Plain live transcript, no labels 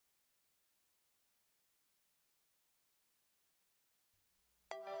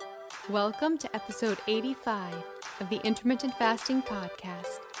Welcome to episode 85 of the Intermittent Fasting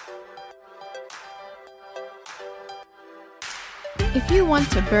Podcast. If you want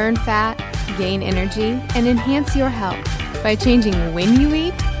to burn fat, gain energy, and enhance your health by changing when you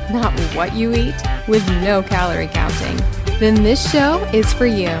eat, not what you eat, with no calorie counting, then this show is for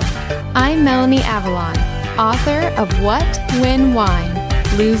you. I'm Melanie Avalon, author of What, When, Wine.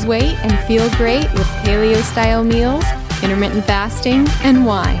 Lose weight and feel great with paleo-style meals, intermittent fasting, and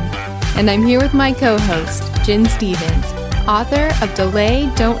wine. And I'm here with my co-host, Jen Stevens, author of Delay,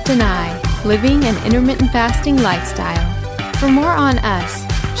 Don't Deny, Living an Intermittent Fasting Lifestyle. For more on us,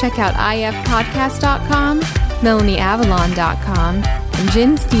 check out ifpodcast.com, melanieavalon.com, and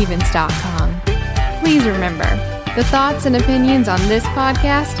jenstevens.com. Please remember, the thoughts and opinions on this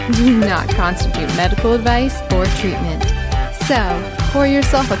podcast do not constitute medical advice or treatment. So, pour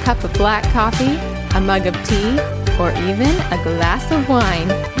yourself a cup of black coffee, a mug of tea, or even a glass of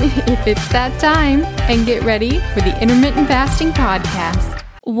wine, if it's that time, and get ready for the Intermittent Fasting Podcast.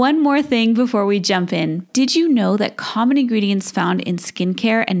 One more thing before we jump in. Did you know that common ingredients found in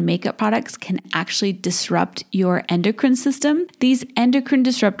skincare and makeup products can actually disrupt your endocrine system? These endocrine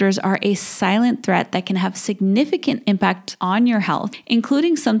disruptors are a silent threat that can have significant impact on your health,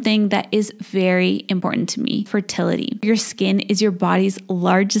 including something that is very important to me, fertility. Your skin is your body's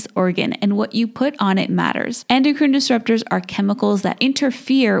largest organ, and what you put on it matters. Endocrine disruptors are chemicals that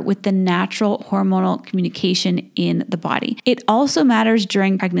interfere with the natural hormonal communication in the body. It also matters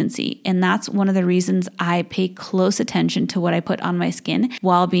during pregnancy, and that's one of the reasons I pay close attention to what I put on my skin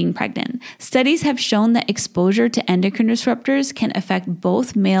while being pregnant. Studies have shown that exposure to endocrine disruptors can affect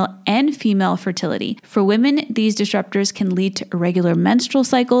both male and female fertility. For women, these disruptors can lead to irregular menstrual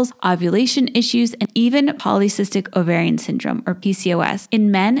cycles, ovulation issues, and even polycystic ovarian syndrome, or PCOS.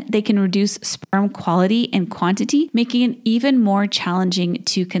 In men, they can reduce sperm quality and quantity, making it even more challenging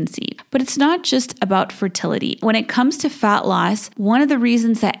to conceive. But it's not just about fertility. When it comes to fat loss, one of the reasons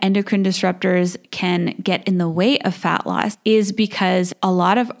that endocrine disruptors can get in the way of fat loss is because a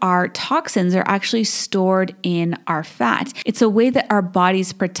lot of our toxins are actually stored in our fat. It's a way that our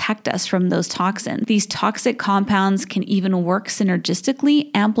bodies protect us from those toxins. These toxic compounds can even work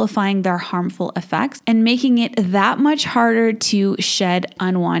synergistically, amplifying their harmful effects and making it that much harder to shed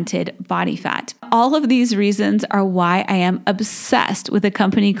unwanted body fat. All of these reasons are why I am obsessed with a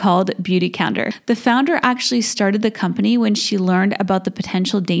company called Beautycounter. The founder actually started the company when she learned about the potential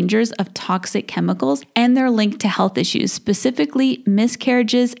dangers of toxic chemicals and their link to health issues, specifically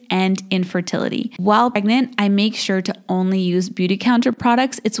miscarriages and infertility. While pregnant, I make sure to only use Beautycounter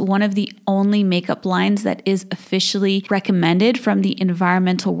products. It's one of the only makeup lines that is officially recommended from the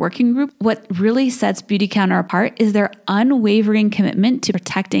Environmental Working Group. What really sets Beautycounter apart is their unwavering commitment to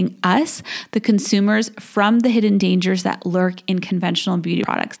protecting us, the consumers, from the hidden dangers that lurk in conventional beauty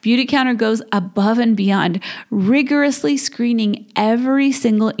products. Beautycounter goes above and beyond, rigorously screening every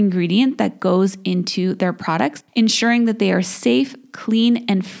single ingredient that goes into their products, ensuring that they are safe, clean,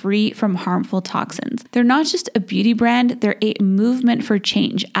 and free from harmful toxins. They're not just a beauty brand, they're a movement for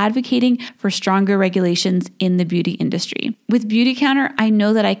change, advocating for stronger regulations in the beauty industry. With Beautycounter, I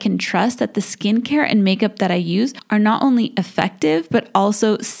know that I can trust that the skincare and makeup that I use are not only effective, but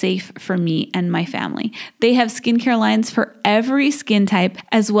also safe for me and my family. They have skincare lines for every skin type,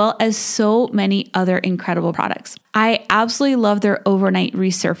 as well as so many other incredible products. I absolutely love their overnight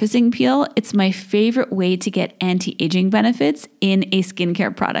resurfacing peel. It's my favorite way to get anti-aging benefits in a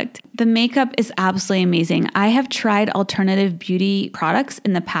skincare product. The makeup is absolutely amazing. I have tried alternative beauty products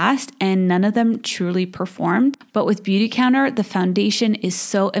in the past and none of them truly performed. But with Beautycounter, the foundation is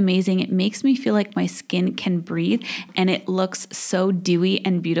so amazing. It makes me feel like my skin can breathe and it looks so dewy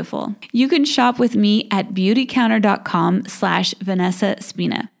and beautiful. You can shop with me at beautycounter.com/Vanessa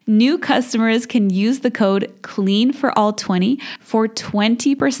Spina. New customers can use the code CLEANFORALL20 for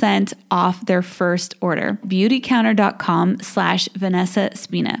 20% off their first order. Beautycounter.com/Vanessa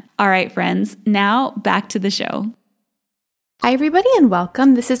Spina. All right, friends, now back to the show. Hi, everybody, and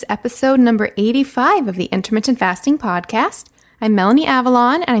welcome. This is episode number 85 of the Intermittent Fasting Podcast. I'm Melanie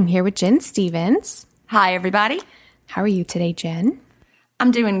Avalon, and I'm here with Jen Stevens. Hi, everybody. How are you today, Jen?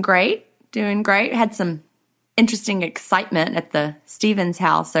 I'm doing great. Had some interesting excitement at the Stevens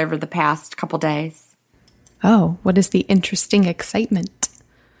house over the past couple days. Oh, what is the interesting excitement?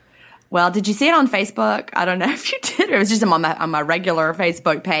 Well, did you see it on Facebook? I don't know if you did. It was just on my regular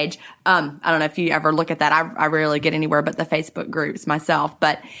Facebook page. I don't know if you ever look at that. I rarely get anywhere but the Facebook groups myself.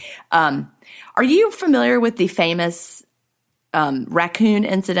 But are you familiar with the famous raccoon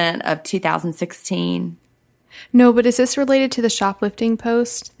incident of 2016? No, but is this related to the shoplifting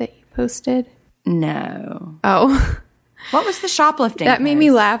post that you posted? No. Oh. What was the shoplifting? That made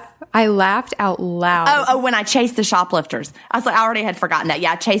me laugh. I laughed out loud. Oh, when I chased the shoplifters. I was like, I already had forgotten that.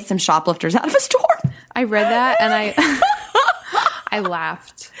 Yeah, I chased some shoplifters out of a store. I read that and I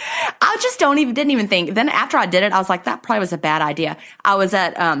laughed. I just didn't even think. Then after I did it, I was like, that probably was a bad idea. I was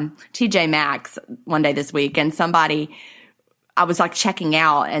at TJ Maxx one day this week, and I was like checking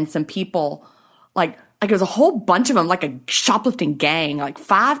out, and some people like it was a whole bunch of them, like a shoplifting gang, like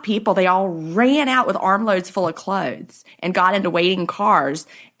 5 people. They all ran out with armloads full of clothes and got into waiting cars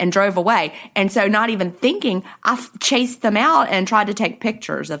and drove away. And so not even thinking, I chased them out and tried to take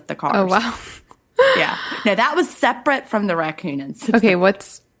pictures of the cars. Oh, wow. Yeah. No, that was separate from the raccoon incident. Okay,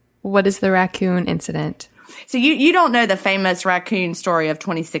 what is the raccoon incident? So you don't know the famous raccoon story of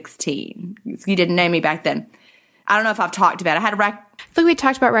 2016. You didn't know me back then. I don't know if I've talked about it. I had a raccoon. I feel like we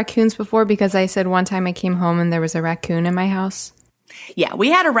talked about raccoons before because I said one time I came home and there was a raccoon in my house. Yeah, we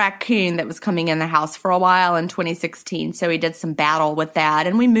had a raccoon that was coming in the house for a while in 2016, so we did some battle with that,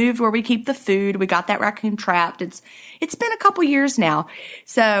 and we moved where we keep the food. We got that raccoon trapped. It's been a couple years now.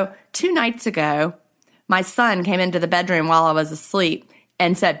 So 2 nights ago, my son came into the bedroom while I was asleep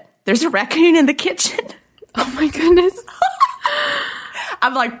and said, "There's a raccoon in the kitchen." Oh my goodness.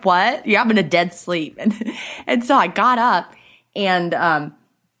 I'm like, what? Yeah, I'm in a dead sleep. And so I got up and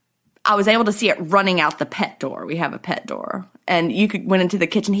I was able to see it running out the pet door. We have a pet door. And went into the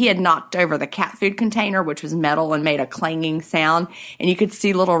kitchen. He had knocked over the cat food container, which was metal and made a clanging sound. And you could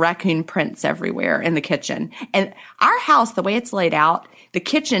see little raccoon prints everywhere in the kitchen. And our house, the way it's laid out, the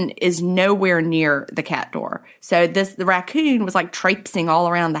kitchen is nowhere near the cat door. So the raccoon was like traipsing all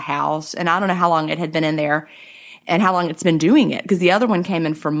around the house. And I don't know how long it had been in there and how long it's been doing it. Because the other one came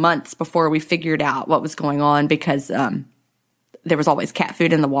in for months before we figured out what was going on, because there was always cat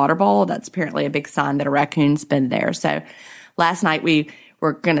food in the water bowl. That's apparently a big sign that a raccoon's been there. So last night we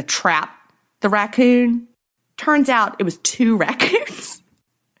were going to trap the raccoon. Turns out it was 2 raccoons.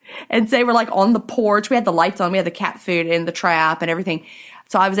 And they were like on the porch. We had the lights on. We had the cat food in the trap and everything.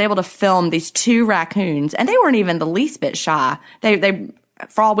 So I was able to film these 2 raccoons, and they weren't even the least bit shy. They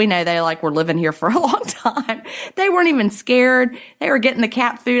for all we know, they like were living here for a long time. They weren't even scared. They were getting the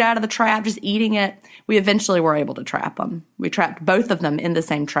cat food out of the trap, just eating it. We eventually were able to trap them. We trapped both of them in the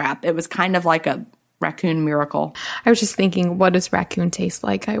same trap. It was kind of like a raccoon miracle. I was just thinking, what does raccoon taste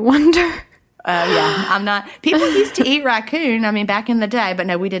like? I wonder. Yeah, I'm not. People used to eat raccoon. I mean, back in the day, but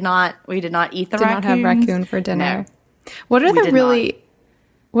no, we did not. We did not eat the raccoon. Did not have raccoon for dinner. No, what are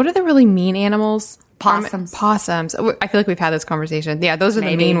the really mean animals? Possums. Possums. I feel like we've had this conversation. Yeah, those are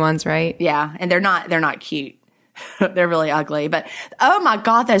the mean ones, right? Yeah, and they're not cute. They're really ugly. But oh my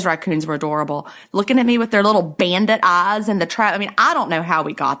God, those raccoons were adorable. Looking at me with their little bandit eyes in the trap. I mean, I don't know how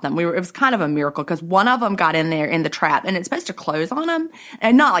we got them. It was kind of a miracle because one of them got in there in the trap, and it's supposed to close on them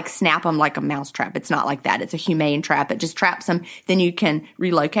and not like snap them like a mouse trap. It's not like that. It's a humane trap. It just traps them. Then you can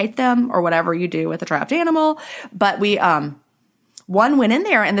relocate them or whatever you do with a trapped animal. But one went in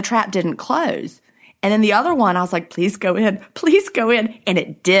there and the trap didn't close. And then the other one, I was like, please go in. And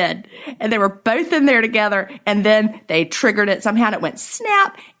it did. And they were both in there together. And then they triggered it somehow and it went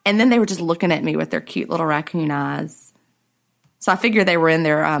snap. And then they were just looking at me with their cute little raccoon eyes. So I figured they were in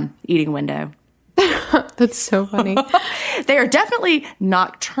their eating window. That's so funny. They are definitely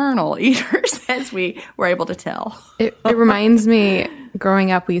nocturnal eaters, as we were able to tell. It reminds me,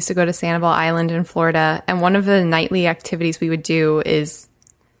 growing up, we used to go to Sanibel Island in Florida. And one of the nightly activities we would do is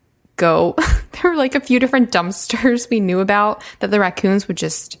there were like a few different dumpsters we knew about that the raccoons would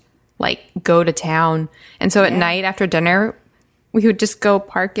just like go to town. And so at night after dinner, we would just go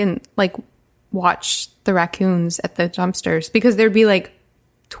park and like watch the raccoons at the dumpsters because there'd be like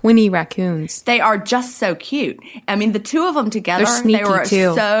 20 raccoons. They are just so cute. I mean, the 2 of them together, they were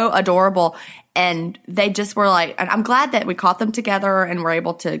too. So adorable. And they just were like, and I'm glad that we caught them together and were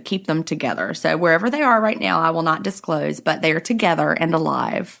able to keep them together. So wherever they are right now, I will not disclose, but they are together and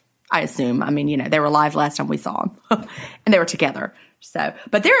alive. I assume. I mean, they were alive last time we saw them and they were together. So,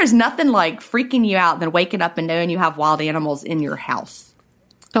 but there is nothing like freaking you out than waking up and knowing you have wild animals in your house.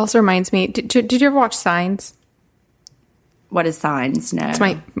 It also reminds me, did you ever watch Signs? What is Signs? No. It's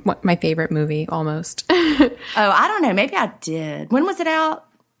my favorite movie, almost. Oh, I don't know. Maybe I did. When was it out?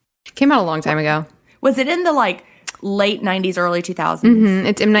 It came out a long time ago. Was it in the like late 90s, early 2000s? Mm-hmm.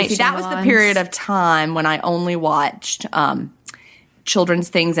 It's M. Night Shyamalan. That was the period of time when I only watched children's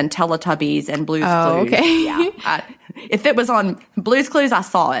things and Teletubbies and Blue's Clues. Okay. Yeah. If it was on Blue's Clues, I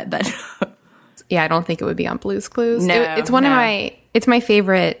saw it, but yeah, I don't think it would be on Blue's Clues. No, it's my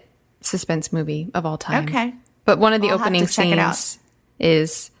favorite suspense movie of all time. Okay. But one of the opening scenes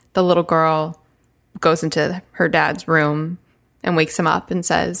is the little girl goes into her dad's room and wakes him up and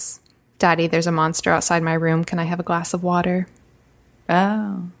says, Daddy, there's a monster outside my room. Can I have a glass of water?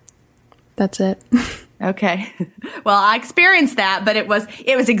 Oh. That's it. Okay. Well, I experienced that, but it was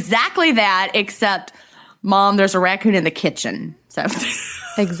exactly that, except, Mom, there's a raccoon in the kitchen. So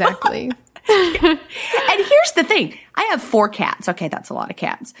Exactly. And here's the thing. I have 4 cats. Okay, that's a lot of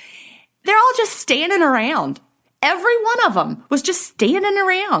cats. They're all just standing around. Every one of them was just standing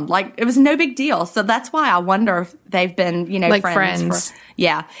around. Like, it was no big deal. So that's why I wonder if they've been, like friends.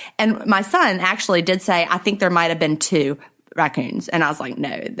 Yeah. And my son actually did say, I think there might have been 2 raccoons. And I was like,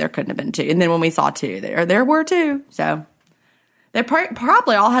 no, there couldn't have been 2. And then when we saw 2, there were 2. So they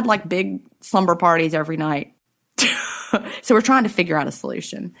probably all had like big slumber parties every night. So we're trying to figure out a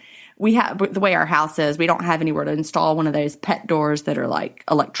solution. We have, the way our house is, we don't have anywhere to install one of those pet doors that are like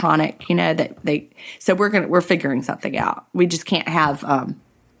electronic, so we're figuring something out. We just can't have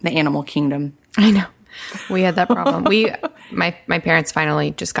the animal kingdom. I know. We had that problem. My parents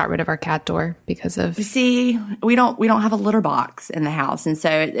finally just got rid of our cat door because of. You see, we don't have a litter box in the house, and so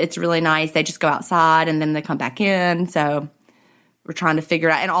it's really nice. They just go outside and then they come back in. So we're trying to figure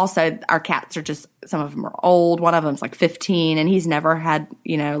it out. And also, our cats are just, some of them are old. One of them's like 15, and he's never had,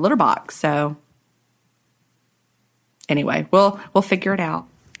 a litter box. So anyway, we'll figure it out.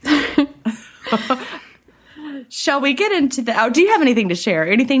 Shall we get into do you have anything to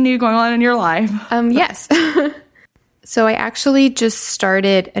share? Anything new going on in your life? Yes. So I actually just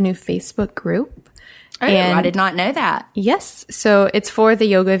started a new Facebook group. Oh, I did not know that. Yes. So it's for the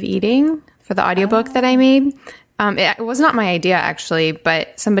Yoga of Eating, for the audiobook that I made. It was not my idea, actually,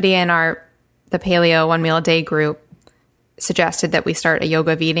 but somebody in the Paleo 1 Meal a Day group suggested that we start a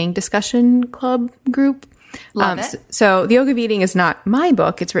Yoga of Eating discussion club group. Love it. So the Yoga of Eating is not my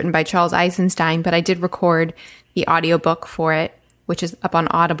book. It's written by Charles Eisenstein, but I did record the audiobook for it, which is up on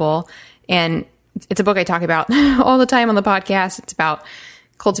Audible. And it's a book I talk about all the time on the podcast. It's about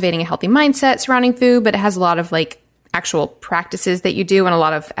cultivating a healthy mindset surrounding food, but it has a lot of like actual practices that you do and a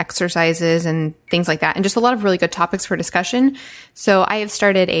lot of exercises and things like that, and just a lot of really good topics for discussion. So I have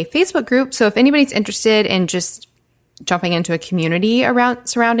started a Facebook group. So if anybody's interested in just jumping into a community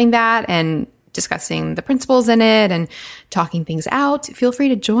surrounding that and discussing the principles in it and talking things out, feel free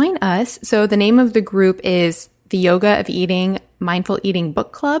to join us. So the name of the group is the Yoga of Eating Mindful Eating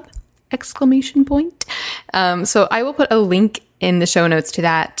Book Club! So I will put a link in the show notes to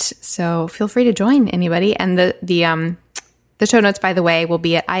that. So feel free to join, anybody. And the show notes, by the way, will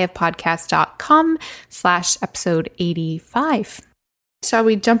be at ihavepodcast.com/episode 85. Shall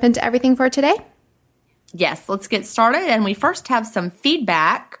we jump into everything for today? Yes, let's get started. And we first have some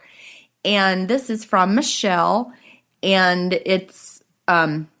feedback. And this is from Michelle. And it's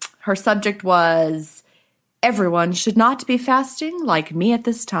her subject was, everyone should not be fasting like me at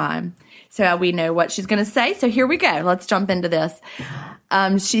this time. So we know what she's going to say. So here we go. Let's jump into this.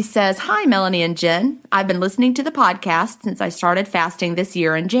 She says, hi, Melanie and Jen. I've been listening to the podcast since I started fasting this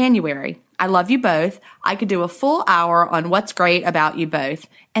year in January. I love you both. I could do a full hour on what's great about you both.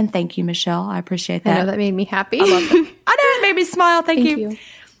 And thank you, Michelle. I appreciate that. I know, that made me happy. I love that. I know, it made me smile. Thank you.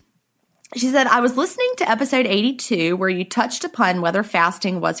 She said, I was listening to episode 82 where you touched upon whether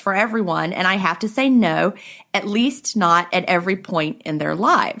fasting was for everyone, and I have to say no, at least not at every point in their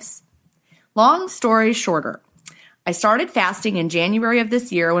lives. Long story shorter, I started fasting in January of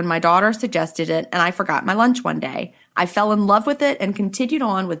this year when my daughter suggested it, and I forgot my lunch one day. I fell in love with it and continued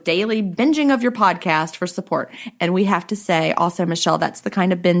on with daily binging of your podcast for support. And we have to say also, Michelle, that's the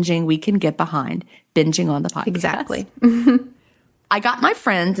kind of binging we can get behind, binging on the podcast. Exactly. I got my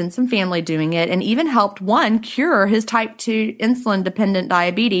friends and some family doing it and even helped one cure his type 2 insulin-dependent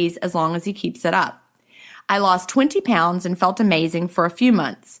diabetes as long as he keeps it up. I lost 20 pounds and felt amazing for a few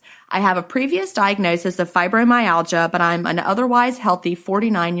months. I have a previous diagnosis of fibromyalgia, but I'm an otherwise healthy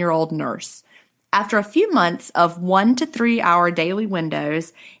 49-year-old nurse. After a few months of 1 to 3 hour daily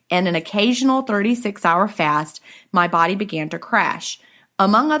windows and an occasional 36-hour fast, my body began to crash.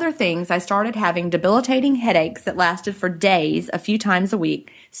 Among other things, I started having debilitating headaches that lasted for days, a few times a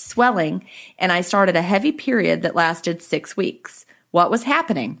week, swelling, and I started a heavy period that lasted 6 weeks. What was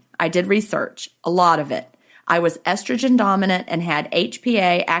happening? I did research, a lot of it. I was estrogen dominant and had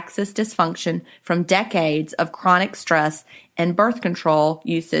HPA axis dysfunction from decades of chronic stress and birth control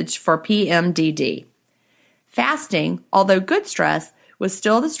usage for PMDD. Fasting, although good stress, was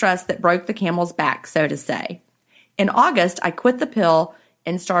still the stress that broke the camel's back, so to say. In August, I quit the pill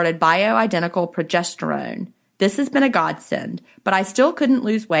and started bioidentical progesterone. This has been a godsend, but I still couldn't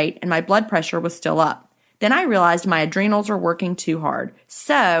lose weight and my blood pressure was still up. Then I realized my adrenals are working too hard.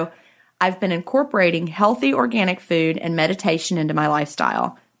 So I've been incorporating healthy organic food and meditation into my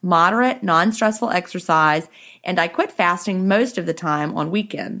lifestyle, moderate, non-stressful exercise, and I quit fasting most of the time on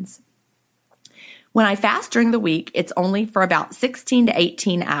weekends. When I fast during the week, it's only for about 16 to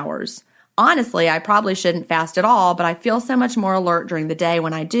 18 hours. Honestly, I probably shouldn't fast at all, but I feel so much more alert during the day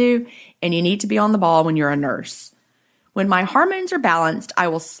when I do, and you need to be on the ball when you're a nurse. When my hormones are balanced, I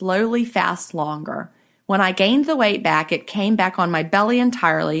will slowly fast longer. When I gained the weight back, it came back on my belly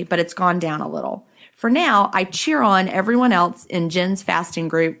entirely, but it's gone down a little. For now, I cheer on everyone else in Jen's fasting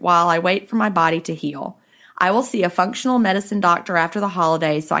group while I wait for my body to heal. I will see a functional medicine doctor after the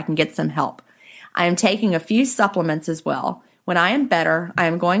holidays so I can get some help. I am taking a few supplements as well. When I am better, I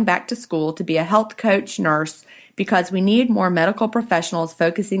am going back to school to be a health coach nurse because we need more medical professionals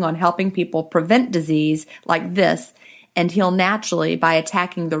focusing on helping people prevent disease like this and heal naturally by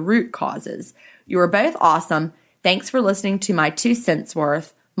attacking the root causes. You are both awesome. Thanks for listening to my 2 cents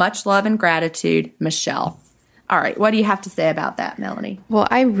worth. Much love and gratitude, Michelle. All right, what do you have to say about that, Melanie? Well,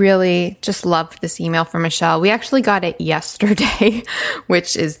 I really just loved this email from Michelle. We actually got it yesterday,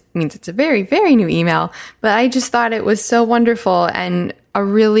 which means it's a very, very new email. But I just thought it was so wonderful and a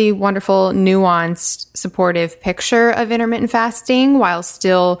really wonderful, nuanced, supportive picture of intermittent fasting while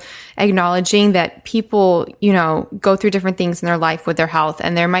still acknowledging that people, go through different things in their life with their health.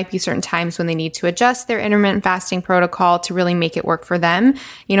 And there might be certain times when they need to adjust their intermittent fasting protocol to really make it work for them.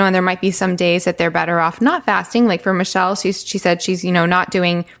 And there might be some days that they're better off not fasting. Like for Michelle, she said she's, not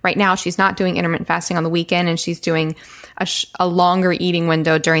doing, right now, she's not doing intermittent fasting on the weekend, and she's doing a longer eating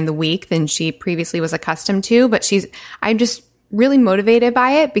window during the week than she previously was accustomed to. But I'm just really motivated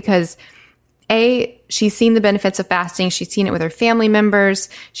by it because she's seen the benefits of fasting. She's seen it with her family members.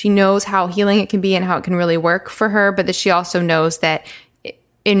 She knows how healing it can be and how it can really work for her. But that she also knows that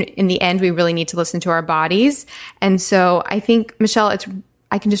in the end, we really need to listen to our bodies. And so I think, Michelle,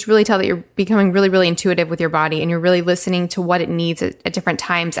 I can just really tell that you're becoming really, really intuitive with your body and you're really listening to what it needs at different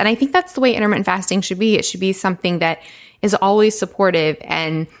times. And I think that's the way intermittent fasting should be. It should be something that is always supportive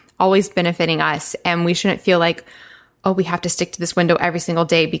and always benefiting us. And we shouldn't feel like, oh, we have to stick to this window every single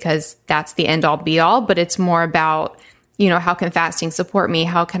day because that's the end all be all. But it's more about, how can fasting support me?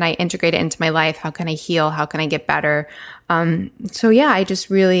 How can I integrate it into my life? How can I heal? How can I get better? So yeah, I just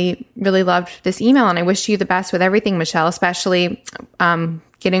really, really loved this email, and I wish you the best with everything, Michelle, especially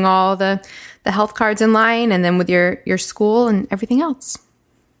getting all the health cards in line and then with your school and everything else.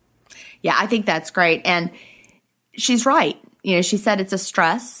 Yeah, I think that's great. And she's right. She said it's a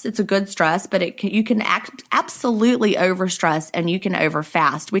stress. It's a good stress, but you can absolutely overstress and you can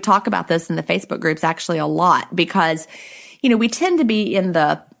overfast. We talk about this in the Facebook groups actually a lot because, we tend to be in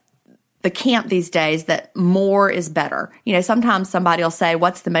the camp these days that more is better. Sometimes somebody will say,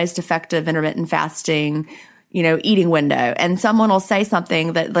 what's the most effective intermittent fasting, eating window? And someone will say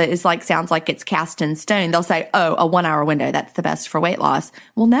something that is sounds like it's cast in stone. They'll say, oh, a 1 hour window, that's the best for weight loss.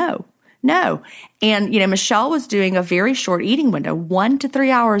 Well, no. And, Michelle was doing a very short eating window, 1 to 3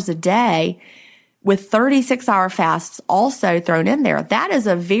 hours a day with 36-hour fasts also thrown in there. That is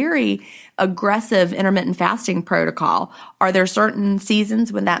a very aggressive intermittent fasting protocol. Are there certain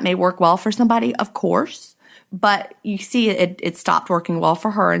seasons when that may work well for somebody? Of course. But you see it stopped working well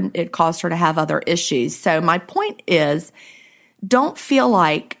for her and it caused her to have other issues. So my point is, don't feel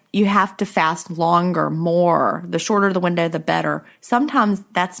like you have to fast longer, more. The shorter the window, the better. Sometimes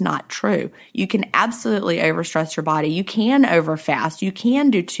that's not true. You can absolutely overstress your body. You can overfast. You can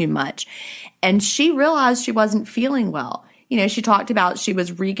do too much. And she realized she wasn't feeling well. She talked about she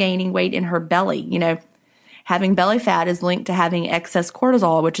was regaining weight in her belly. Having belly fat is linked to having excess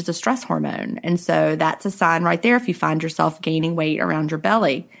cortisol, which is a stress hormone. And so that's a sign right there if you find yourself gaining weight around your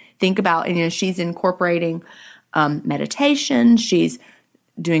belly. Think about, she's incorporating meditation. She's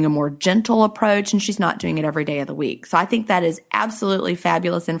doing a more gentle approach, and she's not doing it every day of the week. So I think that is absolutely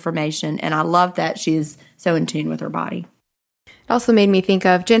fabulous information, and I love that she's so in tune with her body. It also made me think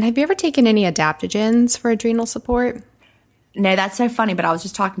of, Jen, have you ever taken any adaptogens for adrenal support? No, that's so funny, but I was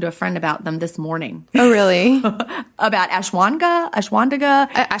just talking to a friend about them this morning. Oh, really? About ashwagandha.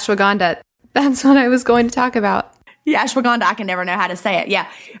 Ashwagandha. That's what I was going to talk about. Yeah, ashwagandha. I can never know how to say it. Yeah.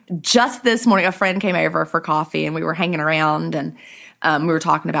 Just this morning, a friend came over for coffee, and we were hanging around, and we were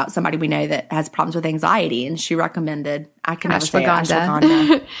talking about somebody we know that has problems with anxiety, and she recommended, I can never say it,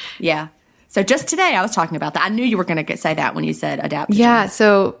 ashwagandha. Yeah. So just today I was talking about that. I knew you were going to say that when you said adaptogens. Yeah.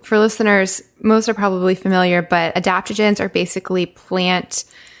 So for listeners, most are probably familiar, but adaptogens are basically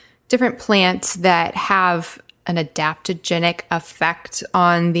different plants that have an adaptogenic effect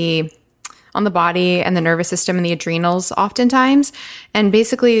on the body and the nervous system and the adrenals oftentimes. And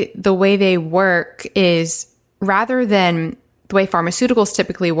basically the way they work is, rather than the way pharmaceuticals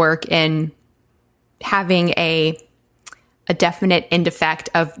typically work in having a definite end effect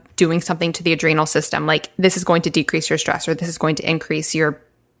of doing something to the adrenal system, like this is going to decrease your stress or this is going to increase your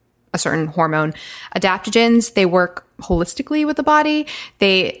a certain hormone. Adaptogens, they work holistically with the body.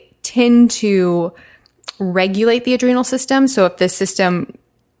 They tend to regulate the adrenal system. So if the system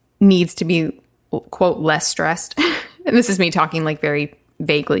needs to be, quote, less stressed, and this is me talking like very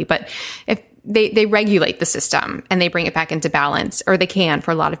vaguely, but if they regulate the system and they bring it back into balance, or they can for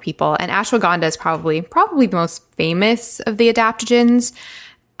a lot of people. And ashwagandha is probably the most famous of the adaptogens.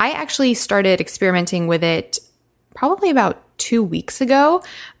 I actually started experimenting with it probably about 2 weeks ago,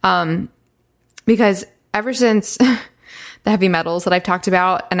 because ever since the heavy metals that I've talked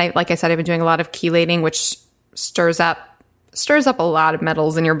about, and like I said, I've been doing a lot of chelating, which stirs up a lot of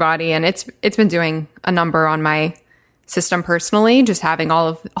metals in your body, and it's been doing a number on my system personally, just having all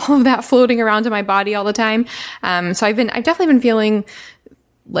of that floating around in my body all the time. So I've definitely been feeling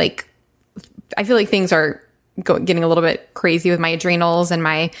like, I feel like things are getting a little bit crazy with my adrenals and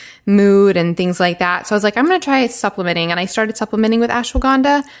my mood and things like that. So I was like, I'm going to try supplementing, and I started supplementing with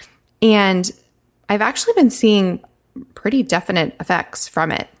ashwagandha, and I've actually been seeing pretty definite effects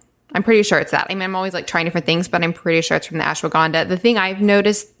from it. I'm pretty sure it's that. I mean, I'm always like trying different things, but I'm pretty sure it's from the ashwagandha. The thing I've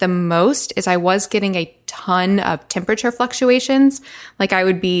noticed the most is I was getting a ton of temperature fluctuations. Like I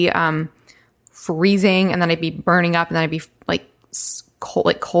would be freezing, and then I'd be burning up, and then I'd be like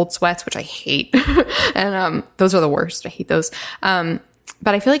cold sweats, which I hate. And those are the worst. I hate those. But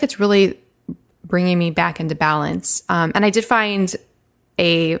I feel like it's really bringing me back into balance. And I did find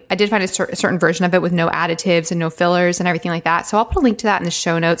a certain version of it with no additives and no fillers and everything like that. So I'll put a link to that in the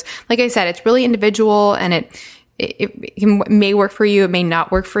show notes. Like I said, it's really individual, and it may work for you. It may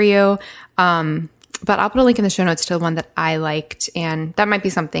not work for you. But I'll put a link in the show notes to the one that I liked. And that might be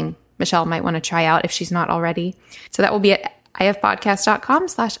something Michelle might want to try out if she's not already. So that will be at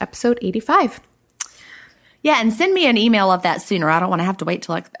ifpodcast.com/episode 85. Yeah, and send me an email of that sooner. I don't want to have to wait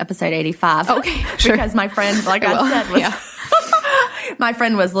till like episode 85. Okay, sure. Because my friend, like I said, my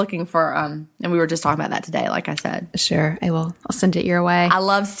friend was looking for, and we were just talking about that today, like I said. Sure, I will. I'll send it your way. I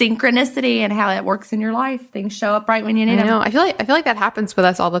love synchronicity and how it works in your life. Things show up right when you need them. I know. I feel like that happens with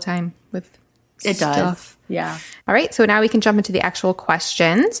us all the time with it stuff. Does. Yeah. All right, so now we can jump into the actual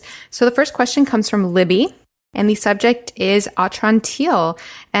questions. So the first question comes from Libby, and the subject is Atrantil.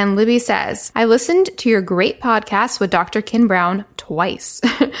 And Libby says, I listened to your great podcast with Dr. Ken Brown twice.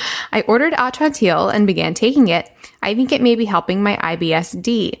 I ordered Atrantil and began taking it. I think it may be helping my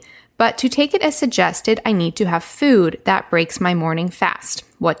IBSD. But to take it as suggested, I need to have food that breaks my morning fast.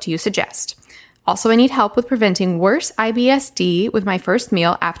 What do you suggest? Also, I need help with preventing worse IBSD with my first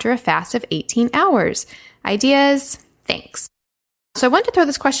meal after a fast of 18 hours. Ideas? Thanks. So I wanted to throw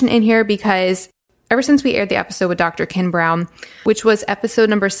this question in here because ever since we aired the episode with Dr. Ken Brown, which was episode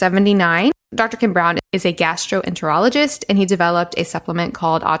number 79, Dr. Ken Brown is a gastroenterologist, and he developed a supplement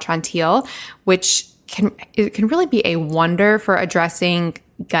called Atrantil, which can really be a wonder for addressing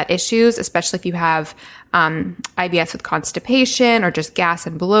gut issues, especially if you have IBS with constipation or just gas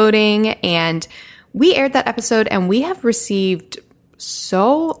and bloating. And we aired that episode, and we have received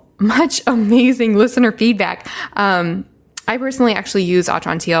so much amazing listener feedback. I personally actually use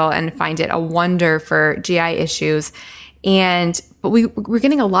Atrantil and find it a wonder for GI issues. But we're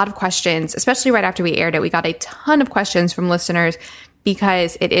getting a lot of questions, especially right after we aired it. We got a ton of questions from listeners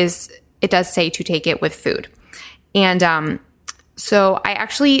because it does say to take it with food. And so I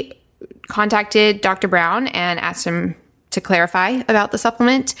actually contacted Dr. Brown and asked him to clarify about the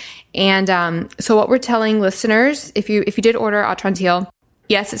supplement. And so what we're telling listeners, if you did order Atrantil,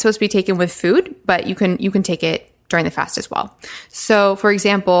 yes, it's supposed to be taken with food, but you can take it during the fast as well. So for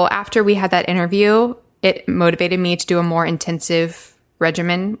example, after we had that interview, it motivated me to do a more intensive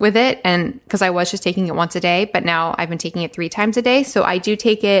regimen with it. And because I was just taking it once a day, but now I've been taking it 3 times a day. So I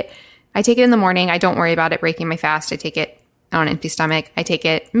take it in the morning. I don't worry about it breaking my fast. I take it on an empty stomach. I take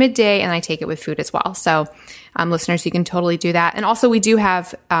it midday, and I take it with food as well. So listeners, you can totally do that. And also we do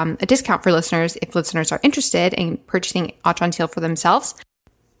have a discount for listeners if listeners are interested in purchasing Atrantil for themselves.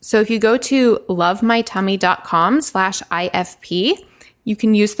 So if you go to lovemytummy.com/IFP, you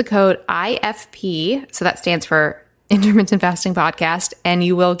can use the code IFP. So that stands for Intermittent Fasting Podcast, and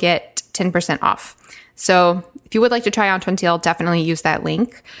you will get 10% off. So if you would like to try Atrantil, definitely use that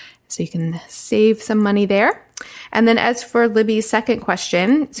link so you can save some money there. And then as for Libby's second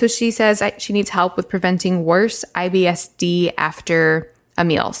question, so she says she needs help with preventing worse IBSD after a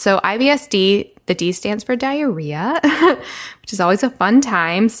meal. So IBSD, the D stands for diarrhea, which is always a fun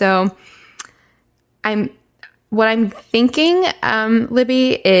time. So what I'm thinking,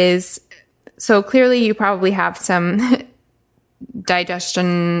 Libby, is, so clearly you probably have some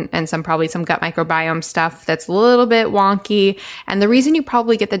digestion and probably some gut microbiome stuff that's a little bit wonky. And the reason you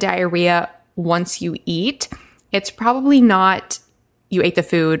probably get the diarrhea once you eat, it's probably not you ate the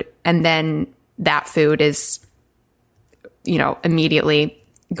food and then that food is, immediately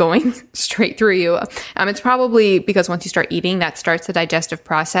going straight through you. It's probably because once you start eating, that starts the digestive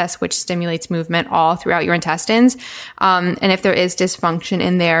process, which stimulates movement all throughout your intestines. And if there is dysfunction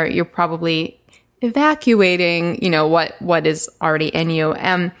in there, you're probably evacuating, what is already in you.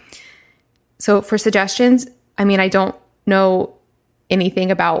 So for suggestions, I don't know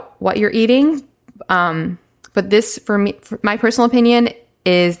anything about what you're eating. But this, for me, for my personal opinion,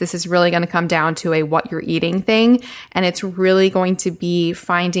 this is really going to come down to a what you're eating thing. And it's really going to be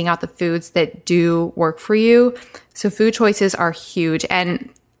finding out the foods that do work for you. So food choices are huge. And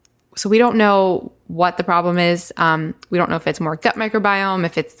so we don't know what the problem is. We don't know if it's more gut microbiome,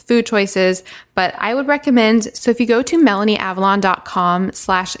 if it's food choices, but I would recommend, so if you go to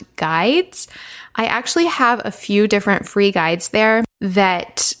melanieavalon.com/guides, I actually have a few different free guides there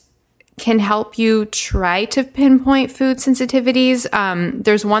that can help you try to pinpoint food sensitivities.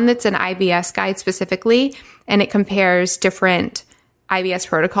 There's one that's an IBS guide specifically, and it compares different IBS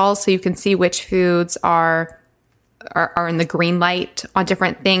protocols. So you can see which foods are in the green light on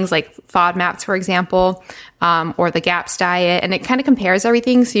different things like FODMAPs, for example, or the GAPS diet. And it kind of compares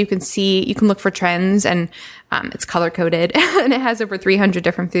everything. So you can look for trends, and it's color coded and it has over 300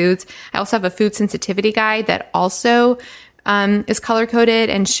 different foods. I also have a food sensitivity guide that also is color coded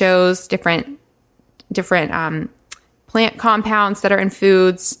and shows different plant compounds that are in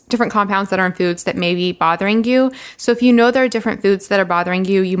foods, different compounds that are in foods that may be bothering you. So if you know there are different foods that are bothering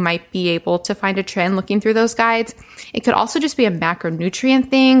you, you might be able to find a trend looking through those guides. It could also just be a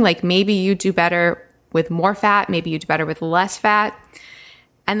macronutrient thing. Like maybe you do better with more fat, maybe you do better with less fat.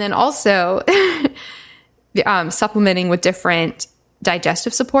 And then also supplementing with different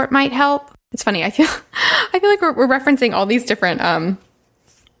digestive support might help. It's funny. I feel like we're referencing all these different podcasts,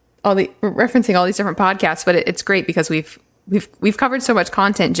 but it's great because we've covered so much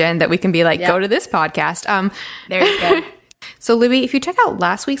content, Jen, that we can be like, Go to this podcast. There you go. So Libby, if you check out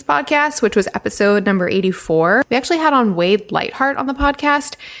last week's podcast, which was episode number 84, we actually had on Wade Lightheart on the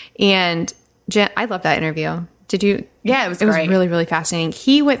podcast, and Jen, I love that interview. Did you? Yeah, it was great. It was really, really fascinating.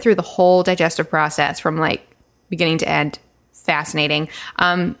 He went through the whole digestive process from like beginning to end. Fascinating.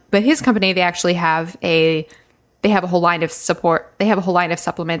 But his company, they actually have a whole line of support. They have a whole line of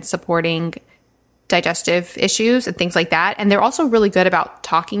supplements supporting digestive issues and things like that. And they're also really good about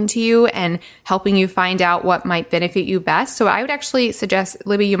talking to you and helping you find out what might benefit you best. So I would actually suggest,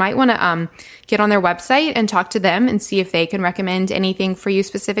 Libby, you might want to get on their website and talk to them and see if they can recommend anything for you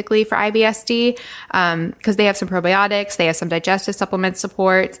specifically for IBSD, because they have some probiotics, they have some digestive supplement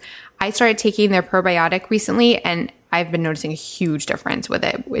support. I started taking their probiotic recently, and I've been noticing a huge difference with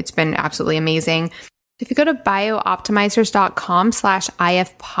it. It's been absolutely amazing. If you go to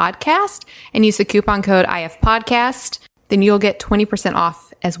biooptimizers.com/IF podcast and use the coupon code IF podcast, then you'll get 20%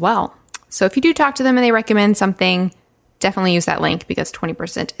 off as well. So if you do talk to them and they recommend something, definitely use that link because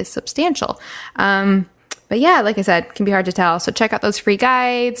 20% is substantial. But yeah, like I said, it can be hard to tell. So check out those free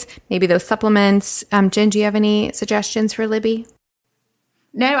guides, maybe those supplements. Jen, do you have any suggestions for Libby?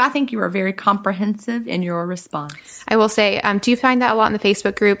 No, I think you were very comprehensive in your response. I will say, do you find that a lot in the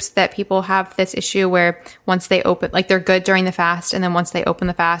Facebook groups that people have this issue where once they open, like they're good during the fast, and then once they open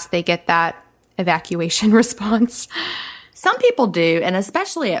the fast, they get that evacuation response? Some people do, and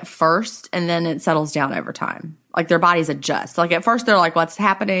especially at first, and then it settles down over time. Like their bodies adjust. Like at first they're like, what's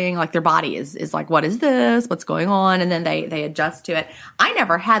happening? Like their body is like, what is this? What's going on? And then they adjust to it. I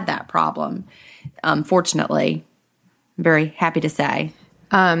never had that problem, fortunately. I'm very happy to say.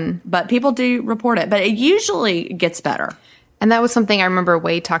 But people do report it, but it usually gets better. And that was something I remember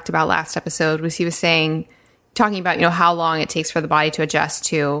Wade talked about last episode, was he was talking about, how long it takes for the body to adjust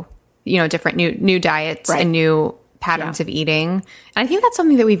to, different new diets and new patterns of eating. And I think that's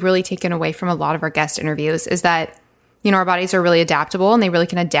something that we've really taken away from a lot of our guest interviews, is that, our bodies are really adaptable and they really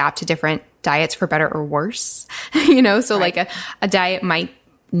can adapt to different diets for better or worse, so like a diet might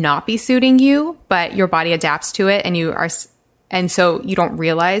not be suiting you, but your body adapts to it, and so you don't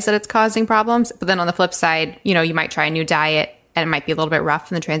realize that it's causing problems. But then on the flip side, you might try a new diet and it might be a little bit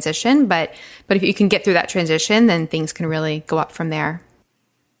rough in the transition. But if you can get through that transition, then things can really go up from there.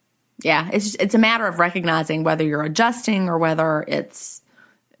 Yeah, it's a matter of recognizing whether you're adjusting or whether it's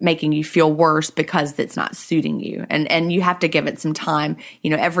making you feel worse because it's not suiting you. And you have to give it some time.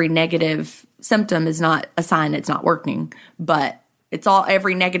 Every negative symptom is not a sign it's not working, but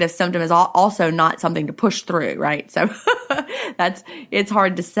every negative symptom is also not something to push through, right? So it's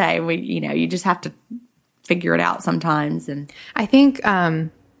hard to say. You just have to figure it out sometimes. And I think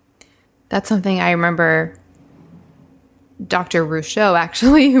that's something I remember Dr. Rousseau,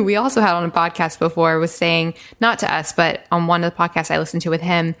 actually, who we also had on a podcast before, was saying, not to us, but on one of the podcasts I listened to with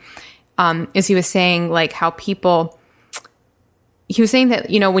him, is he was saying like how people, he was saying that,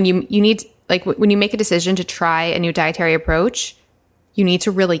 when you need, like when you make a decision to try a new dietary approach, you need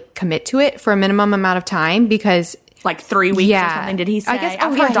to really commit to it for a minimum amount of time, because like 3 weeks or something, did he say?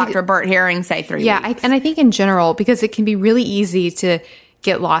 I've heard Dr. Burt Herring say 3 weeks. Yeah, and I think in general, because it can be really easy to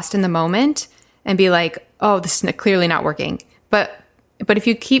get lost in the moment and be like, oh, this is clearly not working. But if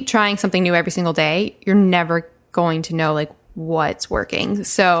you keep trying something new every single day, you're never going to know like what's working.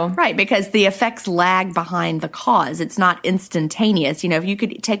 So right, because the effects lag behind the cause. It's not instantaneous. If you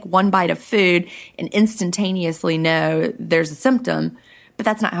could take one bite of food and instantaneously know there's a symptom, but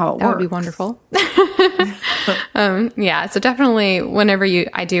that's not how it works. That would be wonderful. Yeah. So definitely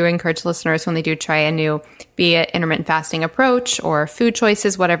I do encourage listeners when they do try a new, be it intermittent fasting approach or food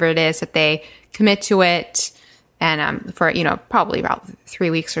choices, whatever it is, that they commit to it. And for, probably about 3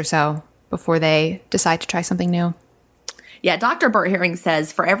 weeks or so before they decide to try something new. Yeah. Dr. Burt Herring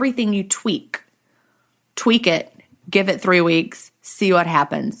says for everything you tweak it, give it 3 weeks, see what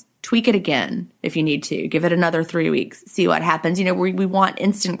happens. Tweak it again if you need to. Give it another 3 weeks. See what happens. We want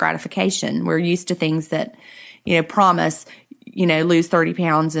instant gratification. We're used to things that, promise, lose 30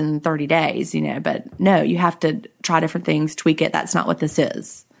 pounds in 30 days, but no, you have to try different things, tweak it. That's not what this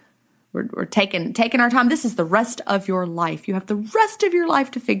is. We're taking our time. This is the rest of your life. You have the rest of your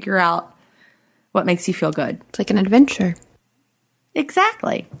life to figure out what makes you feel good. It's like an adventure.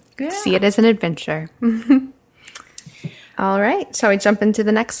 Exactly. Yeah. See it as an adventure. All right. Shall we jump into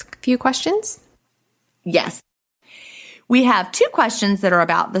the next few questions? Yes. We have 2 questions that are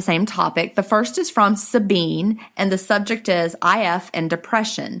about the same topic. The first is from Sabine, and the subject is IF and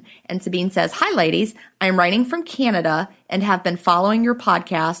depression. And Sabine says, "Hi, ladies. I'm writing from Canada and have been following your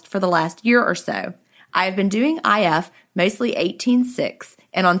podcast for the last year or so. I have been doing IF, mostly 18-6,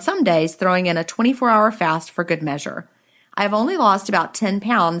 and on some days throwing in a 24-hour fast for good measure. I have only lost about 10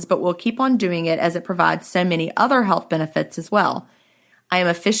 pounds, but will keep on doing it as it provides so many other health benefits as well. I am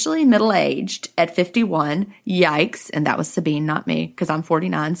officially middle-aged at 51. Yikes. And that was Sabine, not me, because I'm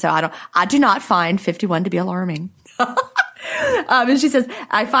 49. So I do not find 51 to be alarming. And she says,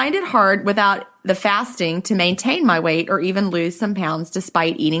 I find it hard without the fasting to maintain my weight or even lose some pounds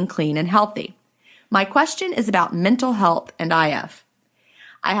despite eating clean and healthy. My question is about mental health and IF.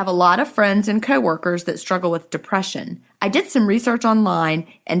 I have a lot of friends and coworkers that struggle with depression. I did some research online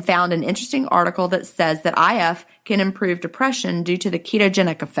and found an interesting article that says that IF can improve depression due to the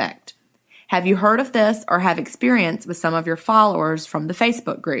ketogenic effect. Have you heard of this or have experience with some of your followers from the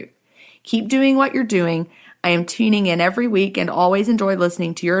Facebook group? Keep doing what you're doing. I am tuning in every week and always enjoy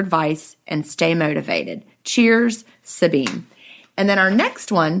listening to your advice and stay motivated. Cheers, Sabine." And then our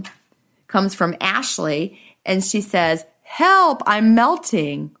next one comes from Ashley, and she says, "Help, I'm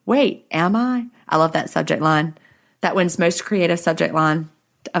melting. Wait, am I?" I love that subject line. That one's most creative subject line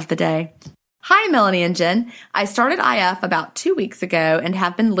of the day. "Hi, Melanie and Jen. I started IF about 2 weeks ago and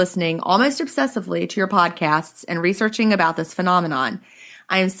have been listening almost obsessively to your podcasts and researching about this phenomenon.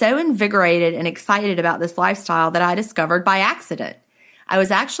 I am so invigorated and excited about this lifestyle that I discovered by accident. I was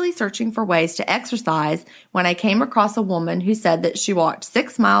actually searching for ways to exercise when I came across a woman who said that she walked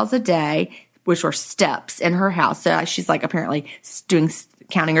 6 miles a day, which were steps, in her house. So she's like apparently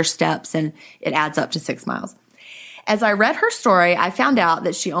counting her steps, and it adds up to 6 miles. As I read her story, I found out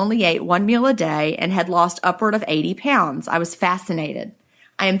that she only ate 1 meal a day and had lost upward of 80 pounds. I was fascinated.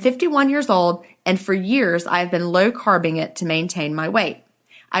 I am 51 years old, and for years I have been low-carbing it to maintain my weight.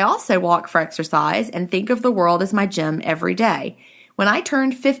 I also walk for exercise and think of the world as my gym every day. When I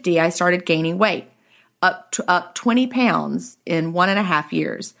turned 50, I started gaining weight, up 20 pounds in 1.5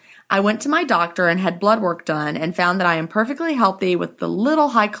 years. I went to my doctor and had blood work done and found that I am perfectly healthy with the little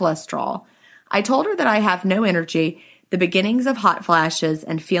high cholesterol. I told her that I have no energy, the beginnings of hot flashes,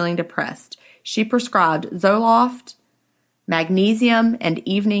 and feeling depressed. She prescribed Zoloft, magnesium, and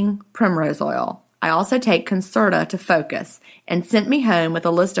evening primrose oil. I also take Concerta to focus and sent me home with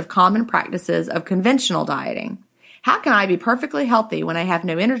a list of common practices of conventional dieting. How can I be perfectly healthy when I have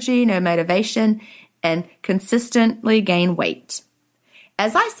no energy, no motivation, and consistently gain weight?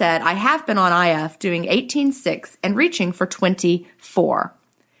 As I said, I have been on IF doing 18-6 and reaching for 24.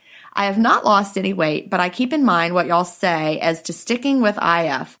 I have not lost any weight, but I keep in mind what y'all say as to sticking with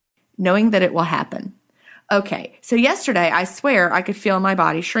IF, knowing that it will happen. Okay, so yesterday I swear I could feel my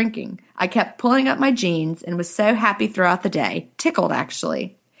body shrinking. I kept pulling up my jeans and was so happy throughout the day, tickled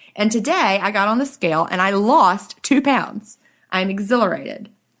actually. And today I got on the scale and I lost 2 pounds. I'm exhilarated.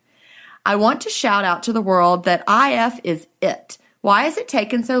 I want to shout out to the world that IF is it. Why has it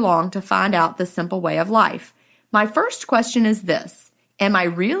taken so long to find out this simple way of life? My first question is this: am I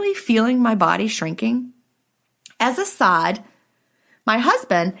really feeling my body shrinking? As a side, my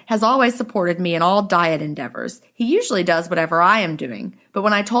husband has always supported me in all diet endeavors. He usually does whatever I am doing, but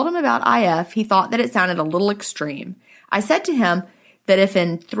when I told him about IF, he thought that it sounded a little extreme. I said to him that if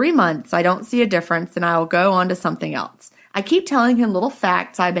in 3 months I don't see a difference, then I will go on to something else. I keep telling him little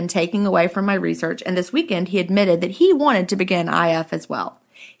facts I've been taking away from my research, and this weekend he admitted that he wanted to begin IF as well.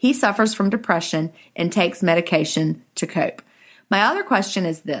 He suffers from depression and takes medication to cope. My other question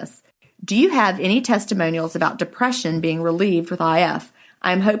is this: do you have any testimonials about depression being relieved with IF?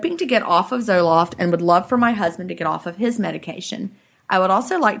 I am hoping to get off of Zoloft and would love for my husband to get off of his medication. I would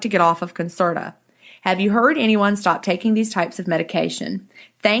also like to get off of Concerta. Have you heard anyone stop taking these types of medication?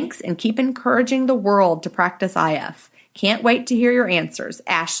 Thanks, and keep encouraging the world to practice IF. Can't wait to hear your answers.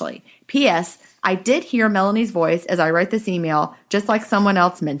 Ashley. P.S. I did hear Melanie's voice as I wrote this email, just like someone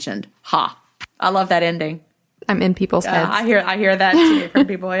else mentioned. Ha. I love that ending. I'm in people's heads. I hear that too from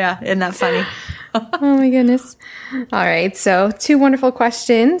people. Yeah. Isn't that funny? Oh my goodness. All right. So 2 wonderful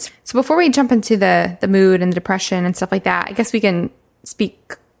questions. So before we jump into the mood and the depression and stuff like that, I guess we can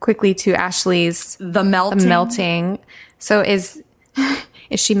speak quickly to Ashley's The melting. So is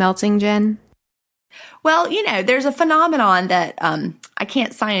she melting, Jen? Well, there's a phenomenon that I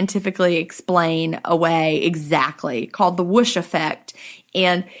can't scientifically explain away exactly, called the whoosh effect.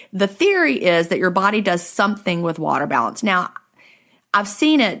 And the theory is that your body does something with water balance. Now, I've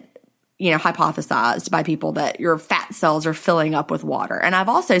seen it, hypothesized by people that your fat cells are filling up with water. And I've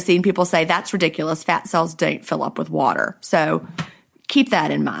also seen people say that's ridiculous. Fat cells don't fill up with water. So keep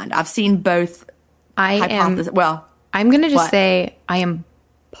that in mind. I've seen both hypotheses. Well, I'm going to just say I am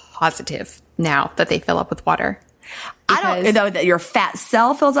positive now that they fill up with water. I don't know that your fat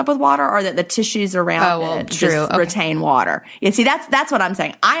cell fills up with water or that the tissues around it just retain water. You see, that's what I'm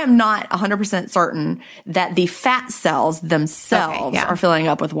saying. I am not 100% certain that the fat cells themselves are filling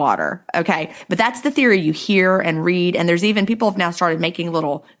up with water. Okay. But that's the theory you hear and read. And there's even people have now started making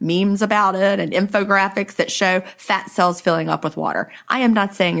little memes about it and infographics that show fat cells filling up with water. I am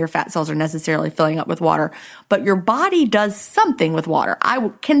not saying your fat cells are necessarily filling up with water, but your body does something with water. I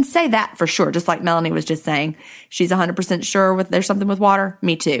can say that for sure. Just like Melanie was just saying, she's 100% sure there's something with water.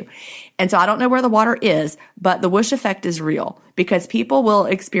 Me too. And so I don't know where the water is, but the whoosh effect is real because people will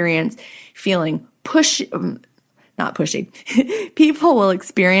experience feeling not pushy. People will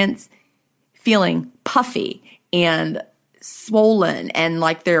experience feeling puffy and swollen and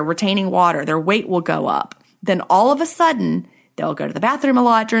like they're retaining water. Their weight will go up. Then all of a sudden, they'll go to the bathroom a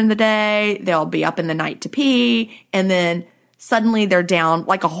lot during the day. They'll be up in the night to pee. And then suddenly they're down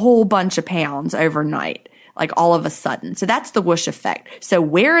like a whole bunch of pounds overnight. Like all of a sudden. So that's the whoosh effect. So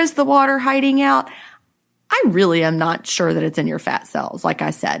where is the water hiding out? I really am not sure that it's in your fat cells, like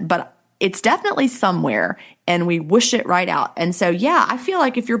I said, but it's definitely somewhere and we whoosh it right out. And so, yeah, I feel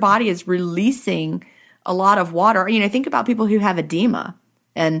like if your body is releasing a lot of water, think about people who have edema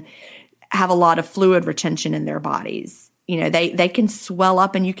and have a lot of fluid retention in their bodies. They can swell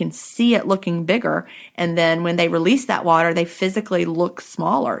up and you can see it looking bigger. And then when they release that water, they physically look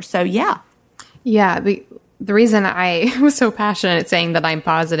smaller. So, yeah. Yeah. The reason I was so passionate saying that I'm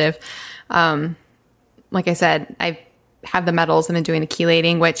positive, like I said, I have the metals and been doing the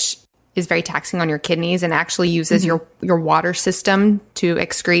chelating, which is very taxing on your kidneys and actually uses your water system to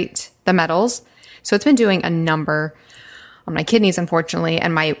excrete the metals. So it's been doing a number on my kidneys, unfortunately,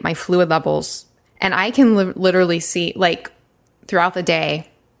 and my fluid levels. And I can literally see, like, throughout the day,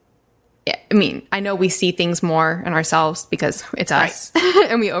 I mean, I know we see things more in ourselves because it's us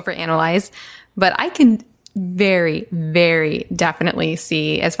and we overanalyze, but I can very, very definitely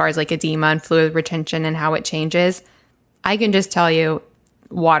see as far as like edema and fluid retention and how it changes. I can just tell you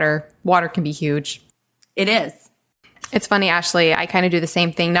water can be huge. It is. It's funny, Ashley, I kind of do the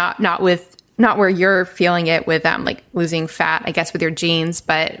same thing, not where you're feeling it with like losing fat, I guess with your jeans,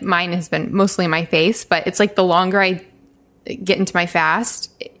 but mine has been mostly my face, but it's like the longer I get into my fast,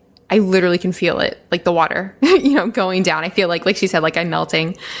 I literally can feel it, like the water, going down. I feel like she said, like I'm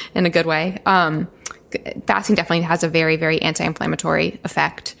melting in a good way. Fasting definitely has a very, very anti-inflammatory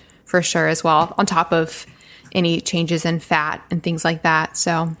effect for sure as well, on top of any changes in fat and things like that.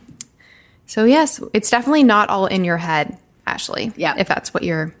 So yes, it's definitely not all in your head, Ashley. Yeah. If that's what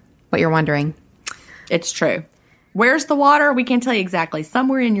you're wondering. It's true. Where's the water? We can't tell you exactly.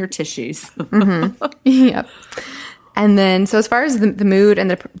 Somewhere in your tissues. Mm-hmm. Yep. And then, so as far as the mood and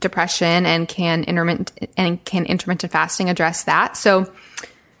the depression and can intermittent fasting address that? So,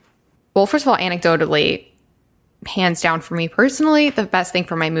 well, first of all, anecdotally, hands down for me personally, the best thing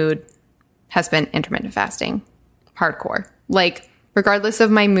for my mood has been intermittent fasting. Hardcore. Like, regardless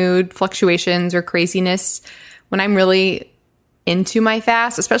of my mood fluctuations or craziness, when I'm really into my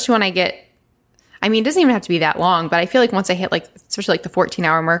fast, especially when I get, I mean, it doesn't even have to be that long, but I feel like once I hit like, especially like the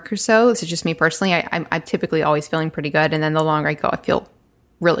 14-hour mark or so, this is just me personally, I'm typically always feeling pretty good. And then the longer I go, I feel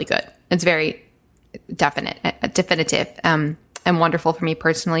really good. It's very definitive, and wonderful for me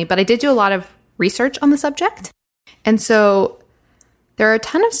personally. But I did do a lot of research on the subject. And so there are a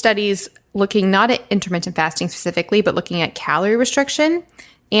ton of studies looking not at intermittent fasting specifically, but looking at calorie restriction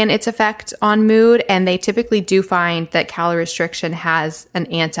and its effect on mood. And they typically do find that calorie restriction has an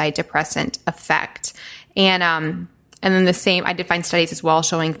antidepressant effect. And then the same, I did find studies as well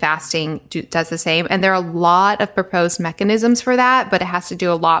showing fasting does the same. And there are a lot of proposed mechanisms for that, but it has to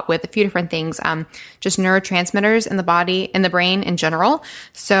do a lot with a few different things, just neurotransmitters in the body, in the brain in general.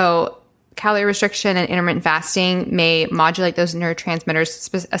 So calorie restriction and intermittent fasting may modulate those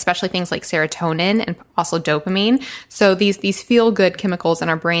neurotransmitters, especially things like serotonin and also dopamine. So these feel-good chemicals in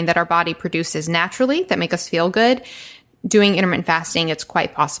our brain that our body produces naturally that make us feel good. Doing intermittent fasting, it's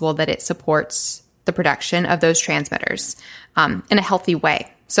quite possible that it supports the production of those transmitters in a healthy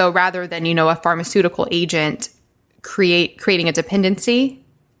way. So rather than, a pharmaceutical agent creating a dependency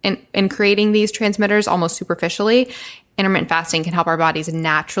in creating these transmitters almost superficially, intermittent fasting can help our bodies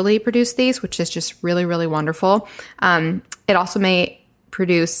naturally produce these, which is just really, really wonderful. It also may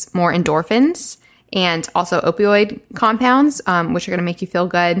produce more endorphins and also opioid compounds, which are going to make you feel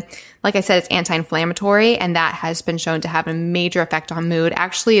good. Like I said, it's anti-inflammatory, and that has been shown to have a major effect on mood.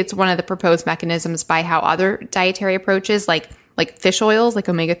 Actually, it's one of the proposed mechanisms by how other dietary approaches, like fish oils, like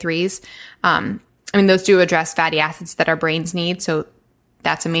omega-3s, those do address fatty acids that our brains need. So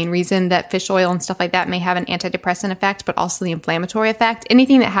that's a main reason that fish oil and stuff like that may have an antidepressant effect, but also the inflammatory effect.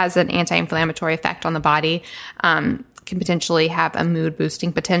 Anything that has an anti-inflammatory effect on the body can potentially have a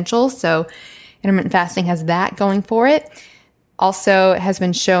mood-boosting potential. So intermittent fasting has that going for it. Also, it has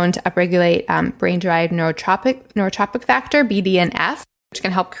been shown to upregulate brain-derived neurotropic factor, BDNF, which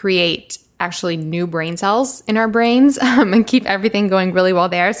can help create actually new brain cells in our brains and keep everything going really well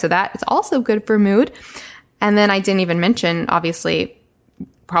there. So that is also good for mood. And then I didn't even mention, obviously,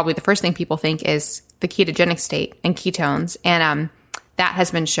 probably the first thing people think is the ketogenic state and ketones. And that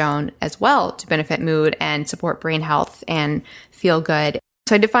has been shown as well to benefit mood and support brain health and feel good.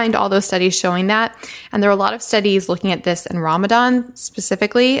 So I did find all those studies showing that. And there are a lot of studies looking at this in Ramadan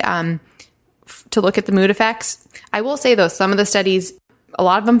specifically to look at the mood effects. I will say though, some of the studies, a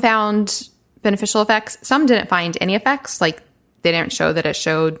lot of them found beneficial effects. Some didn't find any effects. Like they didn't show that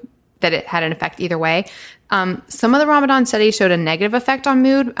it had an effect either way. Some of the Ramadan studies showed a negative effect on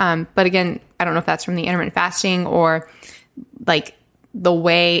mood. But again, I don't know if that's from the intermittent fasting or like the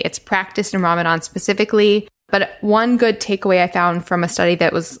way it's practiced in Ramadan specifically. But one good takeaway I found from a study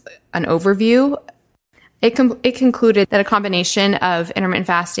that was an overview, it concluded that a combination of intermittent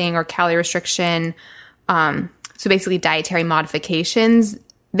fasting or calorie restriction, so basically dietary modifications,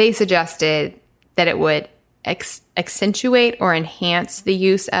 they suggested that it would accentuate or enhance the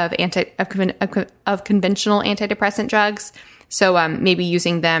use of conventional antidepressant drugs. So maybe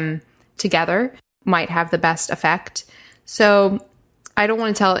using them together might have the best effect. So I don't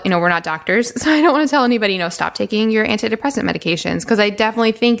want to tell, we're not doctors, so I don't want to tell anybody, stop taking your antidepressant medications, because I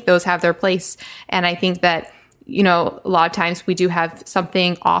definitely think those have their place. And I think that, a lot of times we do have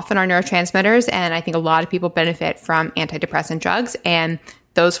something off in our neurotransmitters, and I think a lot of people benefit from antidepressant drugs, and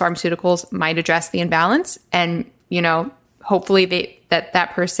those pharmaceuticals might address the imbalance. And, hopefully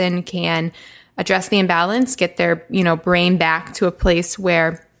that person can address the imbalance, get their, brain back to a place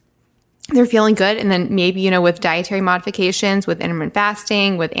where they're feeling good. And then maybe, with dietary modifications, with intermittent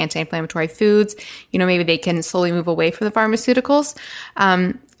fasting, with anti-inflammatory foods, maybe they can slowly move away from the pharmaceuticals.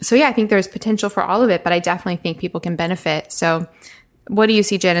 So yeah, I think there's potential for all of it, but I definitely think people can benefit. So what do you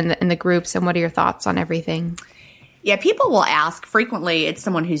see, Jen, in the groups, and what are your thoughts on everything? Yeah, people will ask frequently. It's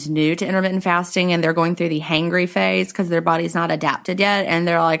someone who's new to intermittent fasting and they're going through the hangry phase because their body's not adapted yet. And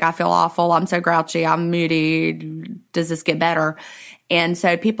they're like, I feel awful. I'm so grouchy. I'm moody. Does this get better? And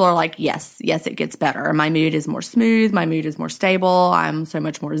so people are like, yes, it gets better. My mood is more smooth. My mood is more stable. I'm so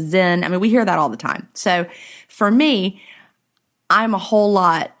much more zen. We hear that all the time. So for me, I'm a whole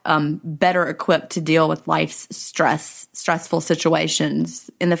lot better equipped to deal with life's stressful situations.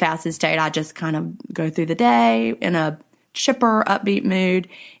 In the fasted state, I just kind of go through the day in a chipper, upbeat mood.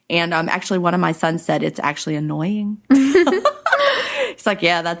 And actually, one of my sons said it's actually annoying. It's like,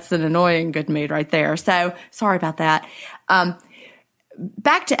 yeah, that's an annoying good mood right there. So sorry about that.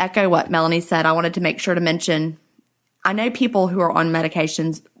 Back to echo what Melanie said, I wanted to make sure to mention, I know people who are on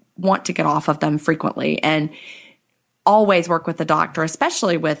medications want to get off of them frequently. And always work with the doctor,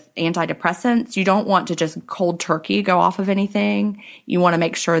 especially with antidepressants. You don't want to just cold turkey go off of anything. You want to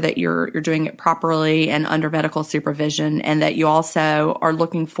make sure that you're doing it properly and under medical supervision, and that you also are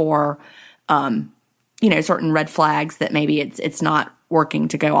looking for, certain red flags that maybe it's not working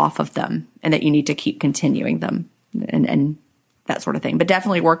to go off of them, and that you need to keep continuing them and that sort of thing. But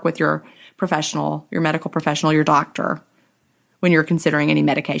definitely work with your professional, your medical professional, your doctor, when you're considering any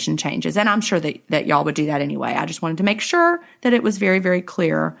medication changes. And I'm sure that y'all would do that anyway. I just wanted to make sure that it was very, very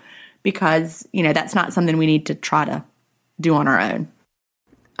clear, because, that's not something we need to try to do on our own.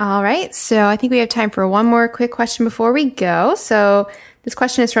 All right. So I think we have time for one more quick question before we go. So this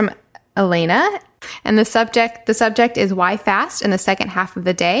question is from Elena, and the subject is why fast in the second half of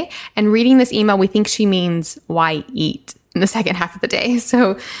the day. And reading this email, we think she means why eat in the second half of the day.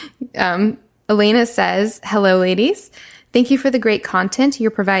 So Elena says, hello, ladies. Thank you for the great content you're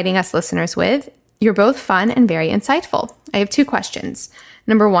providing us listeners with. You're both fun and very insightful. I have two questions.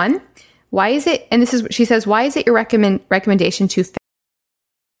 Number one, why is it, and this is, she says, why is it your recommendation to